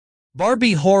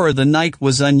Barbie Horror. The night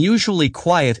was unusually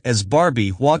quiet as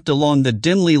Barbie walked along the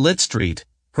dimly lit street,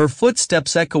 her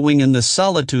footsteps echoing in the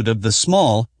solitude of the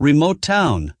small, remote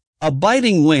town. A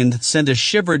biting wind sent a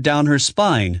shiver down her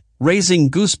spine, raising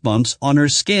goosebumps on her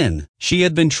skin. She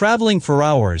had been traveling for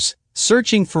hours,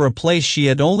 searching for a place she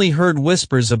had only heard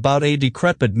whispers about, a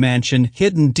decrepit mansion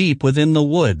hidden deep within the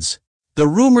woods. The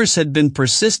rumors had been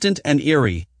persistent and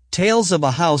eerie, tales of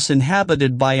a house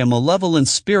inhabited by a malevolent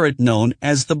spirit known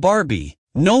as the Barbie.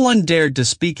 No one dared to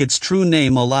speak its true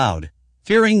name aloud,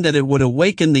 fearing that it would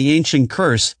awaken the ancient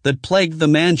curse that plagued the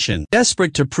mansion.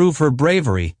 Desperate to prove her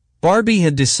bravery, Barbie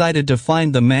had decided to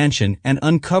find the mansion and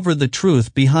uncover the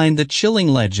truth behind the chilling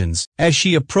legends. As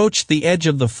she approached the edge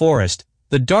of the forest,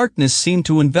 the darkness seemed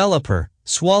to envelop her,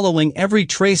 swallowing every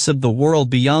trace of the world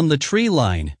beyond the tree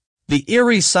line. The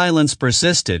eerie silence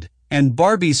persisted, and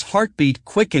Barbie's heartbeat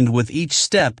quickened with each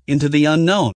step into the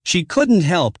unknown. She couldn't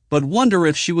help but wonder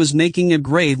if she was making a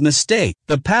grave mistake.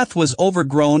 The path was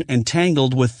overgrown and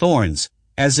tangled with thorns,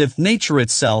 as if nature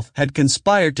itself had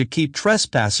conspired to keep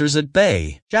trespassers at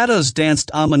bay. Shadows danced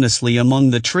ominously among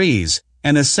the trees,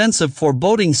 and a sense of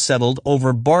foreboding settled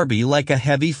over Barbie like a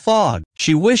heavy fog.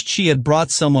 She wished she had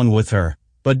brought someone with her,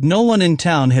 but no one in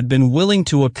town had been willing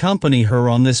to accompany her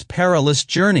on this perilous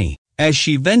journey. As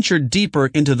she ventured deeper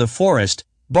into the forest,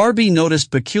 Barbie noticed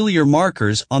peculiar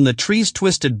markers on the tree's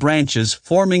twisted branches,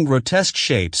 forming grotesque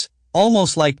shapes,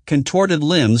 almost like contorted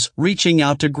limbs reaching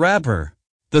out to grab her.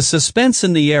 The suspense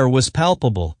in the air was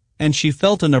palpable, and she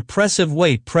felt an oppressive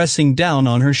weight pressing down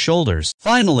on her shoulders.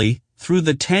 Finally, through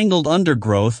the tangled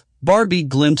undergrowth, Barbie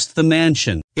glimpsed the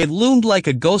mansion. It loomed like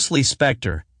a ghostly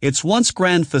specter, its once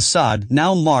grand facade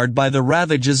now marred by the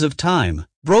ravages of time.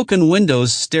 Broken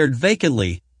windows stared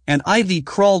vacantly, and ivy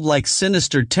crawled like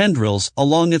sinister tendrils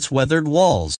along its weathered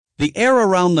walls. The air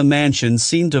around the mansion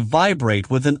seemed to vibrate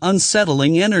with an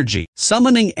unsettling energy.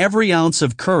 Summoning every ounce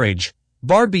of courage,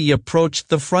 Barbie approached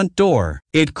the front door.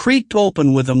 It creaked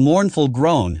open with a mournful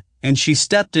groan, and she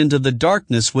stepped into the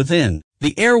darkness within.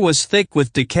 The air was thick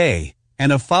with decay,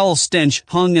 and a foul stench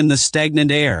hung in the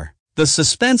stagnant air. The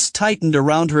suspense tightened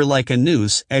around her like a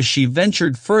noose as she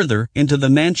ventured further into the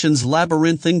mansion's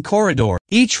labyrinthine corridor.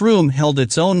 Each room held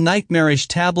its own nightmarish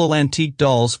tableau, antique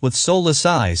dolls with soulless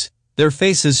eyes, their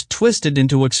faces twisted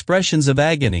into expressions of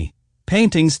agony,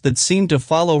 paintings that seemed to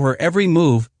follow her every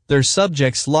move, their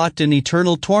subjects locked in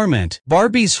eternal torment.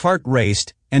 Barbie's heart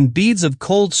raced, and beads of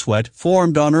cold sweat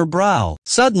formed on her brow.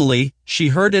 Suddenly, she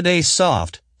heard a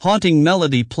soft, haunting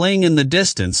melody playing in the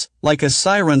distance, like a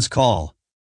siren's call.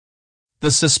 The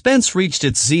suspense reached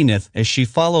its zenith as she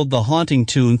followed the haunting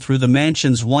tune through the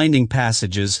mansion's winding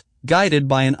passages, guided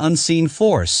by an unseen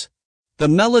force. The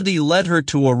melody led her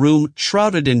to a room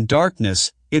shrouded in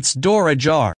darkness, its door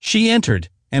ajar. She entered,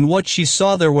 and what she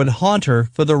saw there would haunt her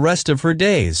for the rest of her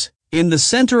days. In the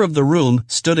center of the room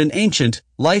stood an ancient,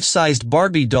 life-sized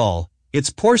Barbie doll,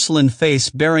 its porcelain face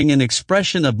bearing an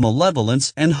expression of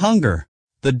malevolence and hunger.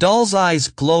 The doll's eyes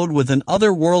glowed with an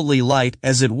otherworldly light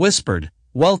as it whispered,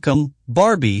 "Welcome,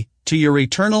 Barbie, to your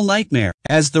eternal nightmare."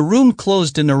 As the room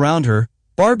closed in around her,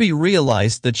 Barbie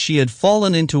realized that she had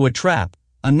fallen into a trap,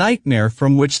 a nightmare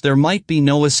from which there might be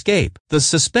no escape. The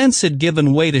suspense had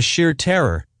given way to sheer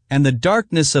terror, and the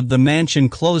darkness of the mansion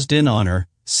closed in on her,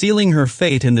 sealing her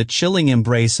fate in the chilling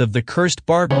embrace of the cursed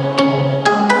Barbie.